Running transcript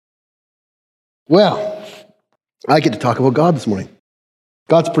Well, I get to talk about God this morning.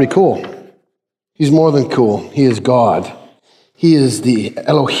 God's pretty cool. He's more than cool. He is God. He is the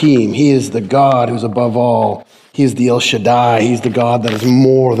Elohim. He is the God who's above all. He is the El Shaddai. He's the God that is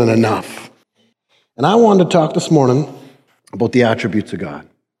more than enough. And I wanted to talk this morning about the attributes of God.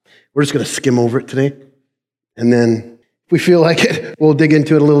 We're just going to skim over it today. And then if we feel like it, we'll dig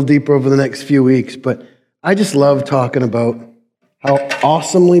into it a little deeper over the next few weeks. But I just love talking about how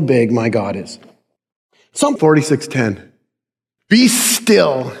awesomely big my God is. Psalm 46:10. Be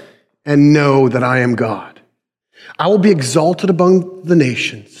still and know that I am God. I will be exalted among the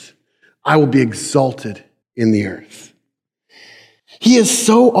nations. I will be exalted in the earth. He is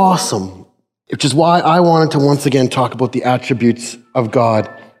so awesome, which is why I wanted to once again talk about the attributes of God.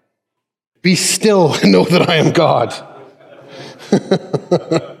 Be still and know that I am God.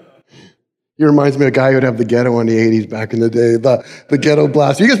 He reminds me of a guy who would have the ghetto in the 80s back in the day, the ghetto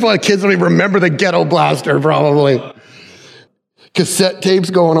blaster. You guys probably kids don't even remember the ghetto blaster, probably. Cassette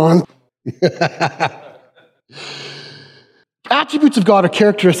tapes going on. Attributes of God are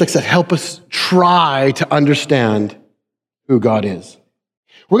characteristics that help us try to understand who God is.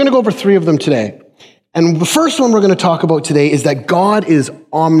 We're going to go over 3 of them today. And the first one we're going to talk about today is that God is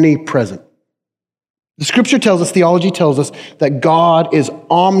omnipresent. The scripture tells us, theology tells us, that God is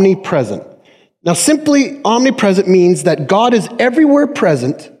omnipresent. Now, simply omnipresent means that God is everywhere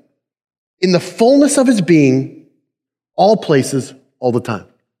present in the fullness of his being, all places, all the time.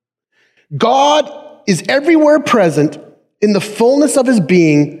 God is everywhere present in the fullness of his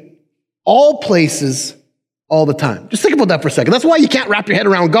being, all places, all the time. Just think about that for a second. That's why you can't wrap your head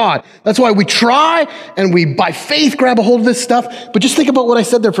around God. That's why we try and we, by faith, grab a hold of this stuff. But just think about what I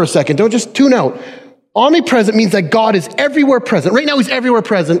said there for a second. Don't just tune out. Omnipresent means that God is everywhere present. Right now, he's everywhere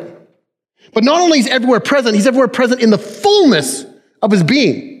present. But not only is he everywhere present in the fullness of his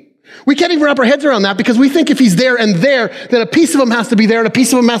being. We can't even wrap our heads around that because we think if he's there and there, then a piece of him has to be there and a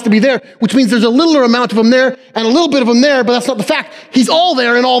piece of him has to be there, which means there's a littler amount of him there and a little bit of him there, but that's not the fact. He's all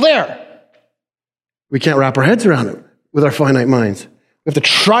there and all there. We can't wrap our heads around it with our finite minds. We have to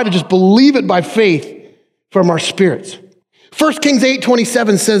try to just believe it by faith from our spirits. 1 Kings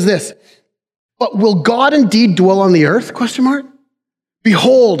 8:27 says this, but will God indeed dwell on the earth? ?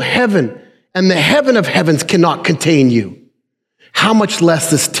 Behold, heaven and the heaven of heavens cannot contain you. How much less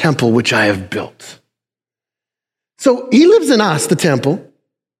this temple which I have built? So he lives in us, the temple,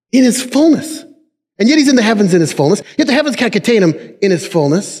 in his fullness. And yet he's in the heavens in his fullness. Yet the heavens can't contain him in his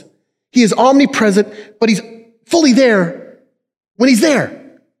fullness. He is omnipresent, but he's fully there when he's there.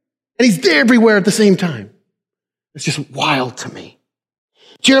 And he's there everywhere at the same time. It's just wild to me.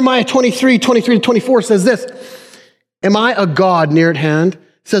 Jeremiah 23:23-24 says this, am I a God near at hand,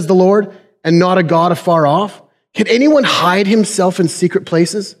 says the Lord, and not a God afar off? Can anyone hide himself in secret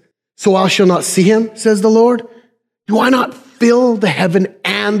places so I shall not see him, says the Lord? Do I not fill the heaven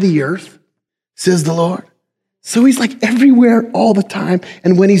and the earth, says the Lord? So he's like everywhere all the time.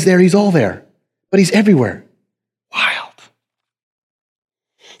 And when he's there, he's all there. But he's everywhere. Wild.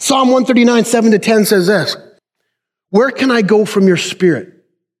 Psalm 139:7-10 says this, where can I go from your spirit?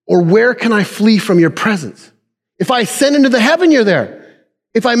 Or where can I flee from your presence? If I ascend into the heaven, you're there.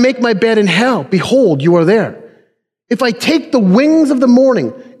 If I make my bed in hell, behold, you are there. If I take the wings of the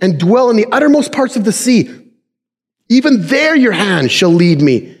morning and dwell in the uttermost parts of the sea, even there your hand shall lead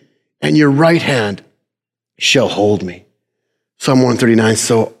me, and your right hand shall hold me. Psalm 139 is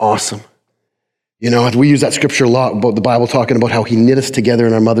so awesome. You know, we use that scripture a lot about the Bible talking about how he knit us together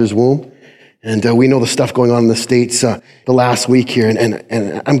in our mother's womb. And we know the stuff going on in the States the last week here.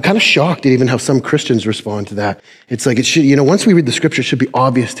 And I'm kind of shocked at even how some Christians respond to that. It's like, it should, you know, once we read the scripture, it should be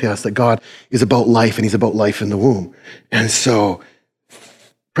obvious to us that God is about life and he's about life in the womb. And so,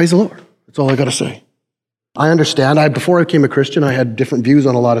 praise the Lord. That's all I got to say. I understand. Before I became a Christian, I had different views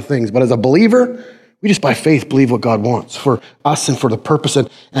on a lot of things. But as a believer, we just by faith believe what God wants for us and for the purpose.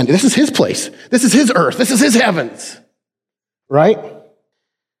 And this is his place. This is his earth. This is his heavens. Right?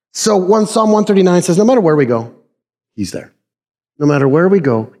 So Psalm 139 says, no matter where we go, he's there. No matter where we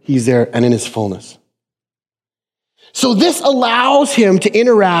go, he's there and in his fullness. So this allows him to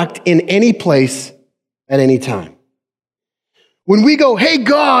interact in any place at any time. When we go, hey,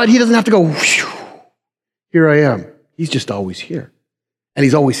 God, he doesn't have to go, here I am. He's just always here. And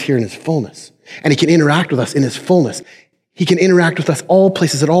he's always here in his fullness. And he can interact with us in his fullness. He can interact with us all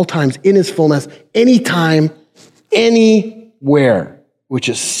places at all times in his fullness, anytime, anywhere. Which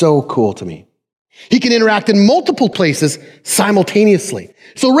is so cool to me. He can interact in multiple places simultaneously.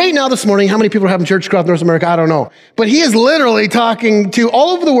 So right now this morning, how many people are having church across North America? I don't know. But he is literally talking to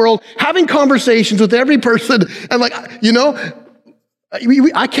all over the world, having conversations with every person. And like, you know,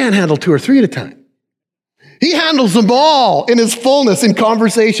 I can't handle 2 or 3 at a time. He handles them all in his fullness in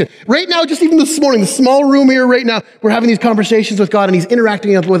conversation. Right now, just even this morning, the small room here right now, we're having these conversations with God and he's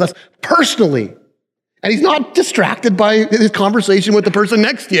interacting with us personally. And he's not distracted by his conversation with the person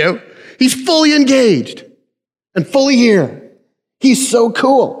next to you. He's fully engaged and fully here. He's so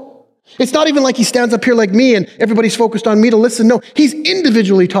cool. It's not even like he stands up here like me and everybody's focused on me to listen. No, he's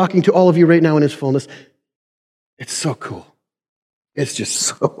individually talking to all of you right now in his fullness. It's so cool. It's just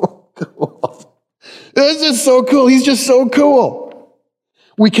so cool. It's just so cool. He's just so cool.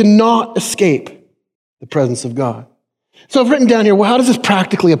 We cannot escape the presence of God. So I've written down here, well, how does this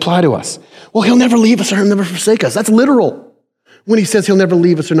practically apply to us? Well, he'll never leave us or he'll never forsake us. That's literal. When he says he'll never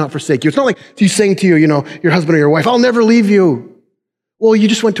leave us or not forsake you. It's not like he's saying to you, your husband or your wife, I'll never leave you. Well, you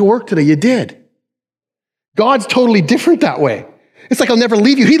just went to work today. You did. God's totally different that way. It's like, I'll never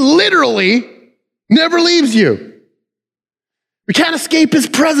leave you. He literally never leaves you. We can't escape his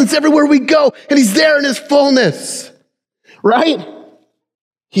presence everywhere we go, and he's there in his fullness, right?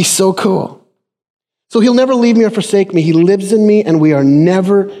 He's so cool. So he'll never leave me or forsake me. He lives in me, and we are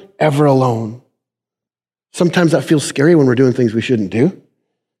never, ever alone. Sometimes that feels scary when we're doing things we shouldn't do,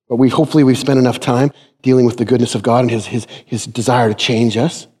 but hopefully we've spent enough time dealing with the goodness of God and his desire to change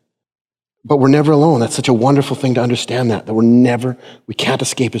us. But we're never alone. That's such a wonderful thing to understand that we can't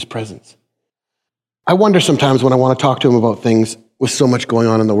escape his presence. I wonder sometimes when I want to talk to him about things with so much going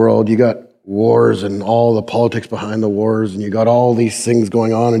on in the world. You got wars and all the politics behind the wars, and you got all these things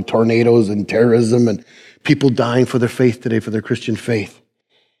going on and tornadoes and terrorism and people dying for their faith today, for their Christian faith.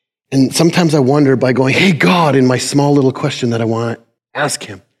 And sometimes I wonder by going, hey, God, in my small little question that I want to ask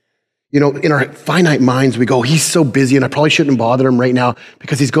him. In our finite minds, we go, he's so busy and I probably shouldn't bother him right now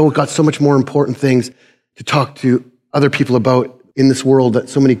because he's got so much more important things to talk to other people about in this world, that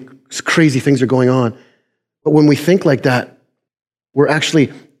so many crazy things are going on. But when we think like that, we're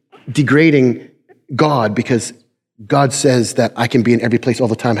actually degrading God, because God says that I can be in every place all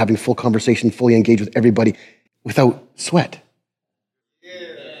the time, having full conversation, fully engaged with everybody without sweat.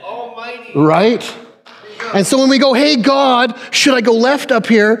 Yeah. Almighty. Right? And so when we go, hey, God, should I go left up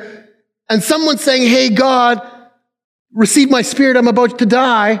here? And someone's saying, hey, God, receive my spirit, I'm about to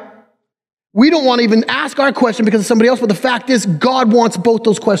die. We don't want to even ask our question because of somebody else, but the fact is, God wants both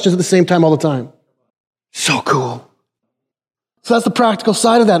those questions at the same time all the time. So cool. So that's the practical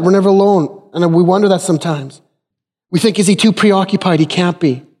side of that. We're never alone. And we wonder that sometimes. We think, is he too preoccupied? He can't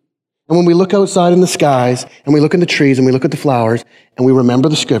be. And when we look outside in the skies, and we look in the trees, and we look at the flowers, and we remember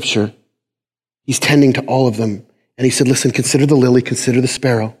the scripture, he's tending to all of them. And he said, listen, consider the lily, consider the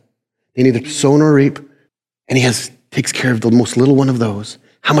sparrow. They neither sow nor reap, and he takes care of the most little one of those.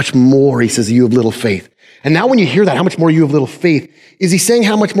 How much more, he says, you have little faith. And now when you hear that, how much more you have little faith, is he saying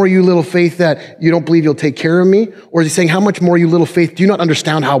how much more you little faith that you don't believe you'll take care of me? Or is he saying how much more you little faith do you not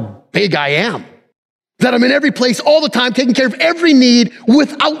understand how big I am? That I'm in every place all the time, taking care of every need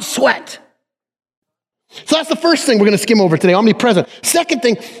without sweat. So that's the first thing we're going to skim over today, omnipresent. Second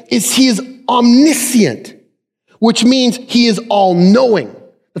thing is he is omniscient, which means he is all-knowing.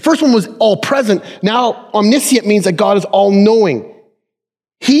 The first one was all-present. Now, omniscient means that God is all-knowing.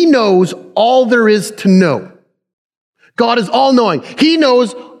 He knows all there is to know. God is all-knowing. He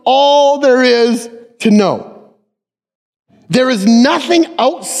knows all there is to know. There is nothing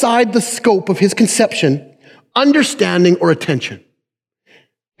outside the scope of his conception, understanding, or attention.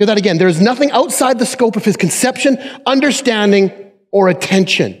 Hear that again. There is nothing outside the scope of his conception, understanding, or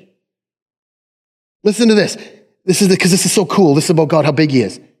attention. Listen to this. Because this is so cool. This is about God, how big he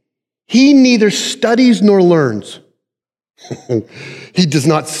is. He neither studies nor learns. He does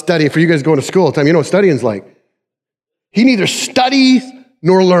not study. For you guys going to school all the time, you know what studying's like. He neither studies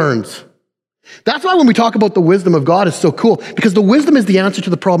nor learns. That's why when we talk about the wisdom of God, it's so cool, because the wisdom is the answer to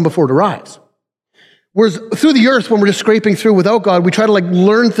the problem before it arrives. Whereas through the earth, when we're just scraping through without God, we try to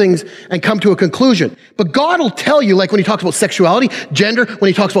learn things and come to a conclusion. But God will tell you, like when he talks about sexuality, gender, when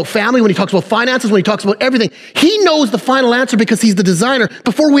he talks about family, when he talks about finances, when he talks about everything, he knows the final answer because he's the designer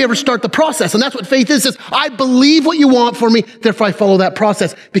before we ever start the process. And that's what faith is. It says, I believe what you want for me, therefore I follow that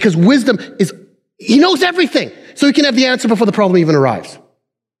process. Because wisdom is, he knows everything. So he can have the answer before the problem even arrives.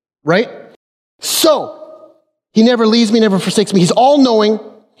 Right? So, he never leaves me, never forsakes me. He's all-knowing.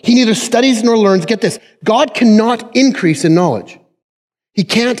 He neither studies nor learns. Get this. God cannot increase in knowledge. He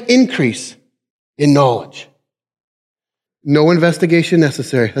can't increase in knowledge. No investigation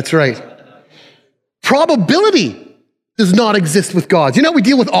necessary. That's right. Probability does not exist with God. You know, we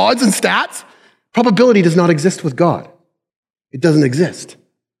deal with odds and stats. Probability does not exist with God. It doesn't exist.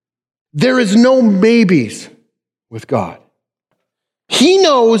 There is no maybes with God. He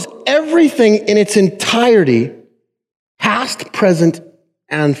knows everything in its entirety, past, present,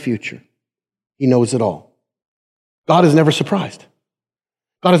 and future. He knows it all. God is never surprised.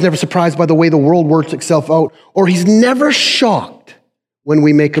 God is never surprised by the way the world works itself out, or he's never shocked when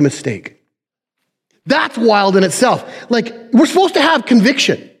we make a mistake. That's wild in itself. Like, we're supposed to have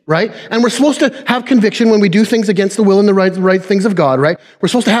conviction, right? And we're supposed to have conviction when we do things against the will and the right things of God, right? We're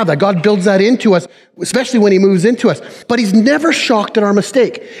supposed to have that. God builds that into us, especially when he moves into us. But he's never shocked at our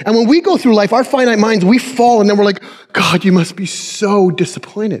mistake. And when we go through life, our finite minds, we fall, and then we're like, God, you must be so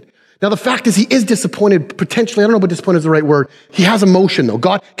disappointed. Now, the fact is he is disappointed, potentially. I don't know if disappointed is the right word. He has emotion, though.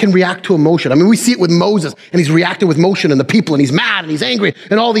 God can react to emotion. I mean, we see it with Moses, and he's reacting with emotion and the people, and he's mad, and he's angry,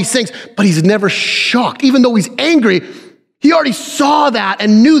 and all these things. But he's never shocked. Even though he's angry, he already saw that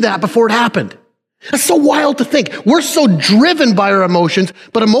and knew that before it happened. That's so wild to think. We're so driven by our emotions,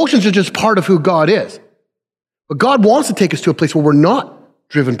 but emotions are just part of who God is. But God wants to take us to a place where we're not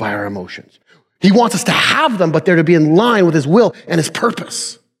driven by our emotions. He wants us to have them, but they're to be in line with his will and his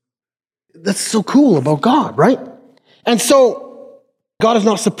purpose. That's so cool about God, right? And so God is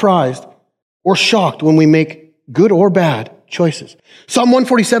not surprised or shocked when we make good or bad choices. Psalm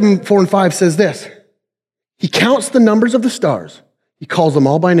 147, 4 and 5 says this: he counts the numbers of the stars. He calls them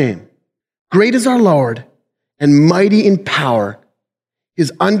all by name. Great is our Lord and mighty in power.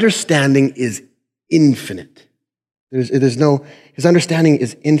 His understanding is infinite. His understanding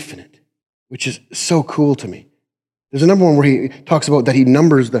is infinite, which is so cool to me. There's another one where he talks about that he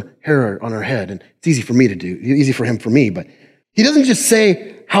numbers the hair on our head, and it's easy for me to do, easy for him for me, but he doesn't just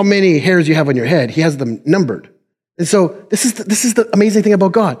say how many hairs you have on your head, he has them numbered. And so this is the amazing thing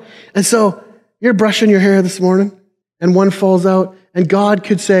about God. And so you're brushing your hair this morning, and one falls out, and God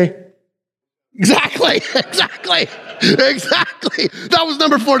could say, exactly. That was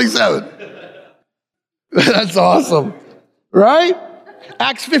number 47. That's awesome, right?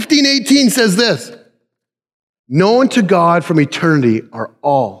 Acts 15:18 says this: known to God from eternity are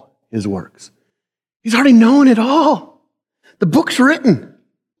all his works. He's already known it all. The book's written.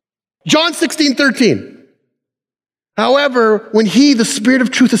 John 16:13. However, when he, the Spirit of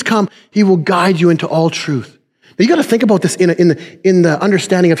truth, has come, he will guide you into all truth. Now you got to think about this in the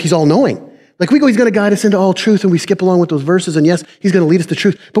understanding of he's all-knowing. Like he's going to guide us into all truth, and we skip along with those verses, and yes, he's going to lead us to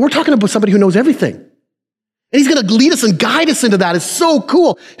truth. But we're talking about somebody who knows everything. And he's going to lead us and guide us into that. It's so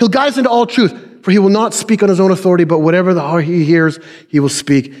cool. He'll guide us into all truth. For he will not speak on his own authority, but whatever he hears, he will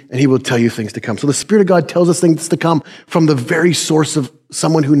speak, and he will tell you things to come. So the Spirit of God tells us things to come from the very source of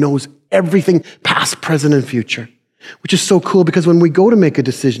someone who knows everything, past, present, and future, which is so cool, because when we go to make a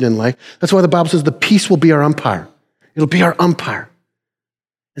decision in life, that's why the Bible says the peace will be our umpire. It'll be our umpire.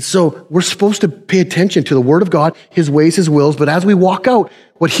 And so we're supposed to pay attention to the Word of God, his ways, his wills, but as we walk out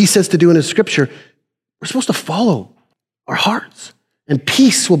what he says to do in his scripture, we're supposed to follow our hearts. And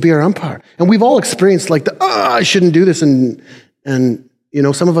peace will be our umpire. And we've all experienced like I shouldn't do this. And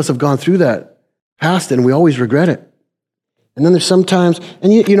some of us have gone through that past, and we always regret it. And then there's sometimes,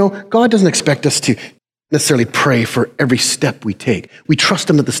 and God doesn't expect us to necessarily pray for every step we take. We trust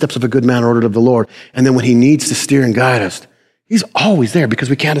him that the steps of a good man are ordered of the Lord. And then when he needs to steer and guide us, he's always there because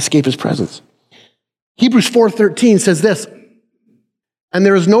we can't escape his presence. Hebrews 4:13 says this: and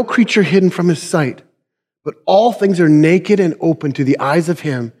there is no creature hidden from his sight, but all things are naked and open to the eyes of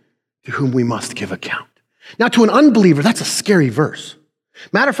him to whom we must give account. Now, to an unbeliever, that's a scary verse.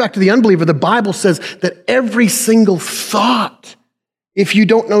 Matter of fact, to the unbeliever, the Bible says that every single thought, if you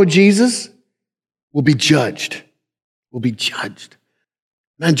don't know Jesus, will be judged. Will be judged.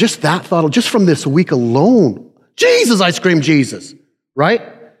 Man, just that thought, just from this week alone, Jesus, I scream Jesus, right?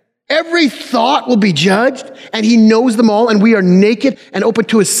 Every thought will be judged, and he knows them all, and we are naked and open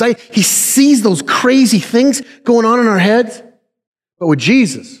to his sight. He sees those crazy things going on in our heads. But with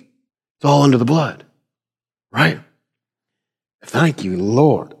Jesus, it's all under the blood, right? Thank you,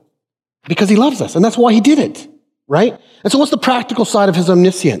 Lord. Because he loves us, and that's why he did it, right? And so what's the practical side of his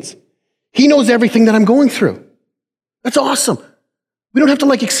omniscience? He knows everything that I'm going through. That's awesome. We don't have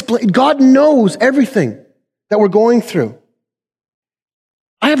to explain. God knows everything that we're going through.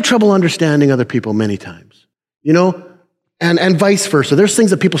 I have trouble understanding other people many times, and vice versa. There's things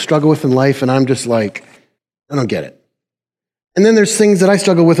that people struggle with in life, and I'm just like, I don't get it. And then there's things that I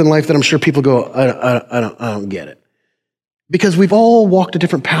struggle with in life that I'm sure people go, I don't get it. Because we've all walked a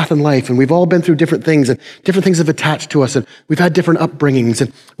different path in life, and we've all been through different things, and different things have attached to us, and we've had different upbringings,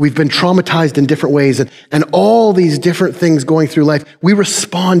 and we've been traumatized in different ways, and all these different things going through life. We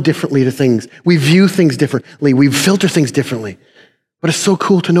respond differently to things. We view things differently. We filter things differently. But it's so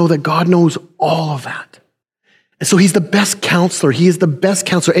cool to know that God knows all of that. And so he's the best counselor. He is the best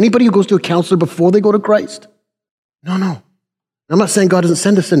counselor. Anybody who goes to a counselor before they go to Christ? No. I'm not saying God doesn't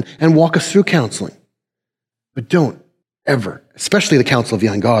send us in and walk us through counseling. But don't ever especially the counsel of the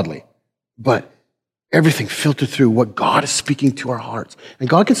ungodly. But everything filtered through what God is speaking to our hearts. And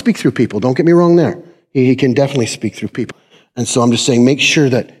God can speak through people. Don't get me wrong there. He can definitely speak through people. And so I'm just saying, make sure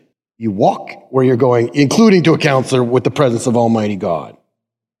that you walk where you're going, including to a counselor with the presence of Almighty God.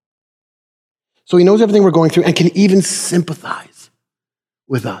 So he knows everything we're going through and can even sympathize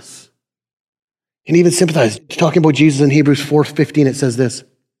with us. Can even sympathize. Talking about Jesus in Hebrews 4:15, it says this,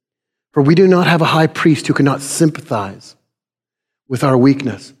 "For we do not have a high priest who cannot sympathize with our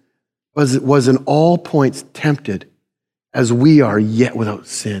weakness, but was in all points tempted as we are, yet without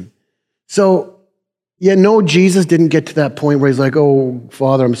sin." So, Jesus didn't get to that point where he's like, "Oh,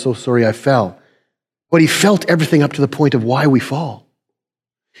 Father, I'm so sorry I fell." But he felt everything up to the point of why we fall.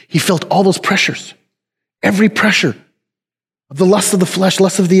 He felt all those pressures, every pressure of the lust of the flesh,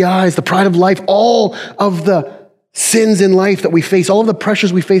 lust of the eyes, the pride of life, all of the sins in life that we face, all of the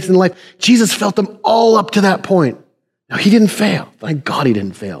pressures we face in life. Jesus felt them all up to that point. Now, he didn't fail. Thank God he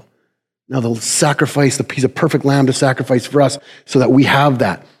didn't fail. Now, the sacrifice, he's a perfect lamb to sacrifice for us so that we have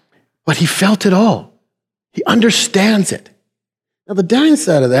that. But he felt it all. He understands it. Now, the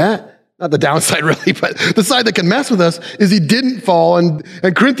downside of that, not the downside really, but the side that can mess with us is he didn't fall. And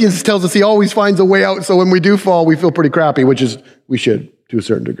Corinthians tells us he always finds a way out. So when we do fall, we feel pretty crappy, which is, we should to a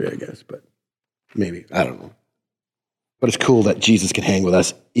certain degree, I guess. But maybe, I don't know. But it's cool that Jesus can hang with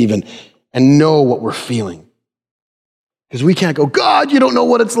us even and know what we're feeling. Because we can't go, "God, you don't know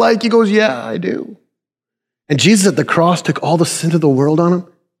what it's like." He goes, "Yeah, I do." And Jesus at the cross took all the sin of the world on him.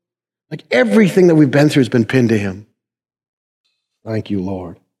 Like everything that we've been through has been pinned to him. Thank you,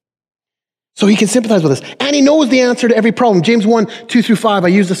 Lord. So he can sympathize with us. And he knows the answer to every problem. James 1:2-5. I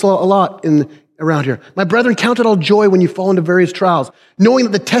use this a lot around here. "My brethren, count it all joy when you fall into various trials, knowing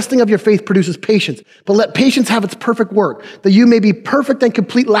that the testing of your faith produces patience. But let patience have its perfect work, that you may be perfect and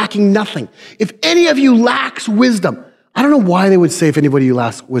complete, lacking nothing. If any of you lacks wisdom," I don't know why they would say if anybody you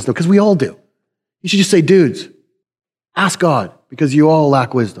lacks wisdom, because we all do. You should just say, "Dudes, ask God, because you all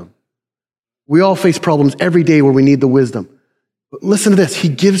lack wisdom." We all face problems every day where we need the wisdom. But listen to this. "He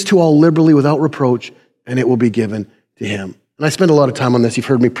gives to all liberally without reproach, and it will be given to him." And I spend a lot of time on this. You've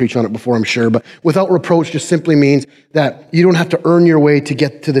heard me preach on it before, I'm sure. But without reproach just simply means that you don't have to earn your way to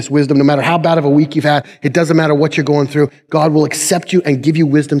get to this wisdom. No matter how bad of a week you've had, it doesn't matter what you're going through. God will accept you and give you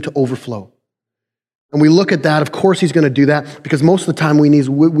wisdom to overflow. And we look at that. Of course, he's going to do that because most of the time we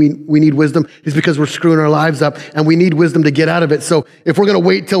need wisdom is because we're screwing our lives up and we need wisdom to get out of it. So if we're going to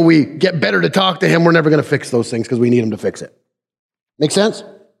wait till we get better to talk to him, we're never going to fix those things because we need him to fix it. Make sense?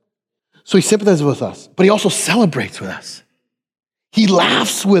 So he sympathizes with us, but he also celebrates with us. He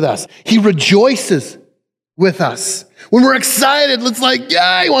laughs with us. He rejoices with us. When we're excited, it's like,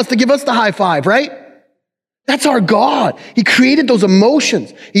 yeah, he wants to give us the high five, right? That's our God. He created those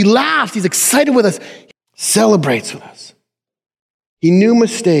emotions. He laughs. He's excited with us. He celebrates with us. He knew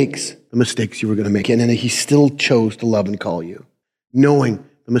the mistakes you were going to make, and then he still chose to love and call you, knowing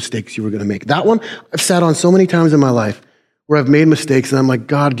the mistakes you were going to make. That one I've sat on so many times in my life where I've made mistakes, and I'm like,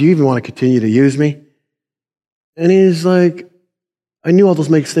 "God, do you even want to continue to use me?" And he's like, "I knew all those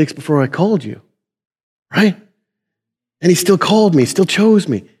mistakes before I called you," right? And he still called me, still chose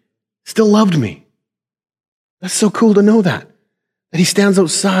me, still loved me. That's so cool to know that he stands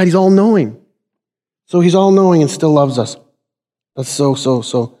outside. He's all-knowing. So he's all-knowing and still loves us. That's so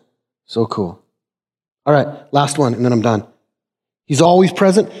cool. All right, last one, and then I'm done. He's always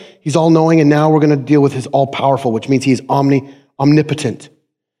present. He's all-knowing, and now we're going to deal with his all-powerful, which means he's omnipotent.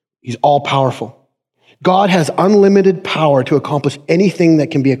 He's all-powerful. God has unlimited power to accomplish anything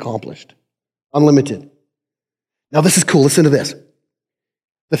that can be accomplished. Unlimited. Now, this is cool. Listen to this.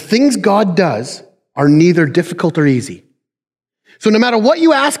 The things God does are neither difficult or easy. So no matter what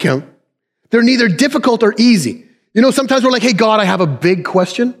you ask him, they're neither difficult or easy. You know, sometimes we're like, "Hey, God, I have a big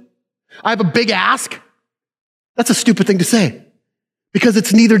question. I have a big ask." That's a stupid thing to say because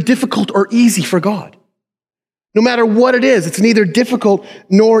it's neither difficult or easy for God. No matter what it is, it's neither difficult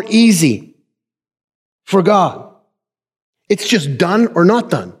nor easy for God. It's just done or not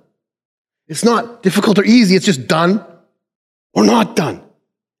done. It's not difficult or easy. It's just done or not done.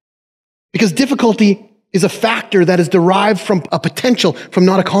 Because difficulty is a factor that is derived from a potential from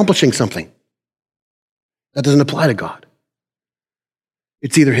not accomplishing something. That doesn't apply to God.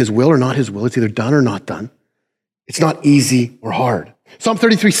 It's either his will or not his will. It's either done or not done. It's not easy or hard. Psalm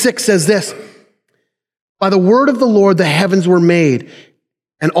 33:6 says this, "By the word of the Lord the heavens were made,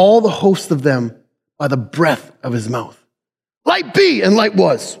 and all the hosts of them by the breath of his mouth. Light be, and light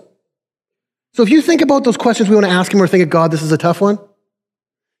was." So if you think about those questions we want to ask him or think of God, this is a tough one.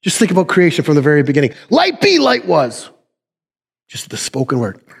 Just think about creation from the very beginning. Light be, light was. Just the spoken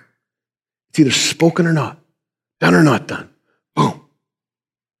word. It's either spoken or not, done or not done, Boom.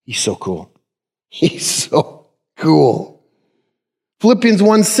 He's so cool. He's so cool. Philippians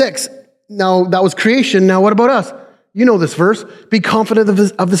 1:6. Now, that was creation. Now, what about us? You know this verse. Be confident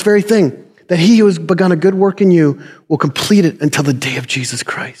of this very thing, that he who has begun a good work in you will complete it until the day of Jesus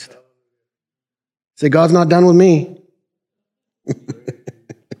Christ. Say, God's not done with me.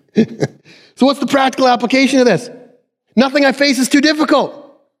 So what's the practical application of this? Nothing I face is too difficult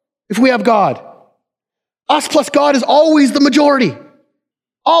if we have God. Us plus God is always the majority.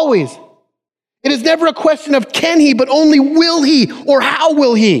 Always. It is never a question of can he, but only will he or how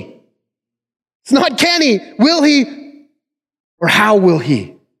will he. It's not can he, will he, or how will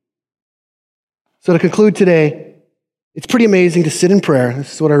he. So to conclude today, it's pretty amazing to sit in prayer.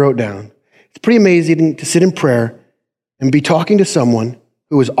 This is what I wrote down. It's pretty amazing to sit in prayer and be talking to someone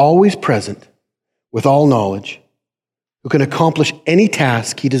who is always present with all knowledge, who can accomplish any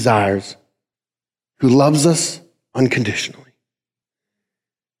task he desires, who loves us unconditionally.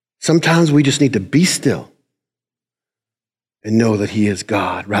 Sometimes we just need to be still and know that he is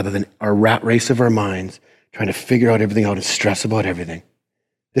God rather than our rat race of our minds trying to figure out everything out and stress about everything.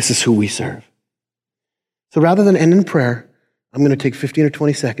 This is who we serve. So rather than end in prayer, I'm going to take 15 or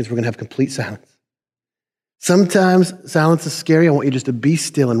 20 seconds. We're going to have complete silence. Sometimes silence is scary. I want you just to be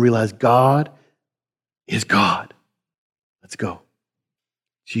still and realize God is God. Let's go.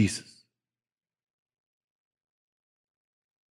 Jesus.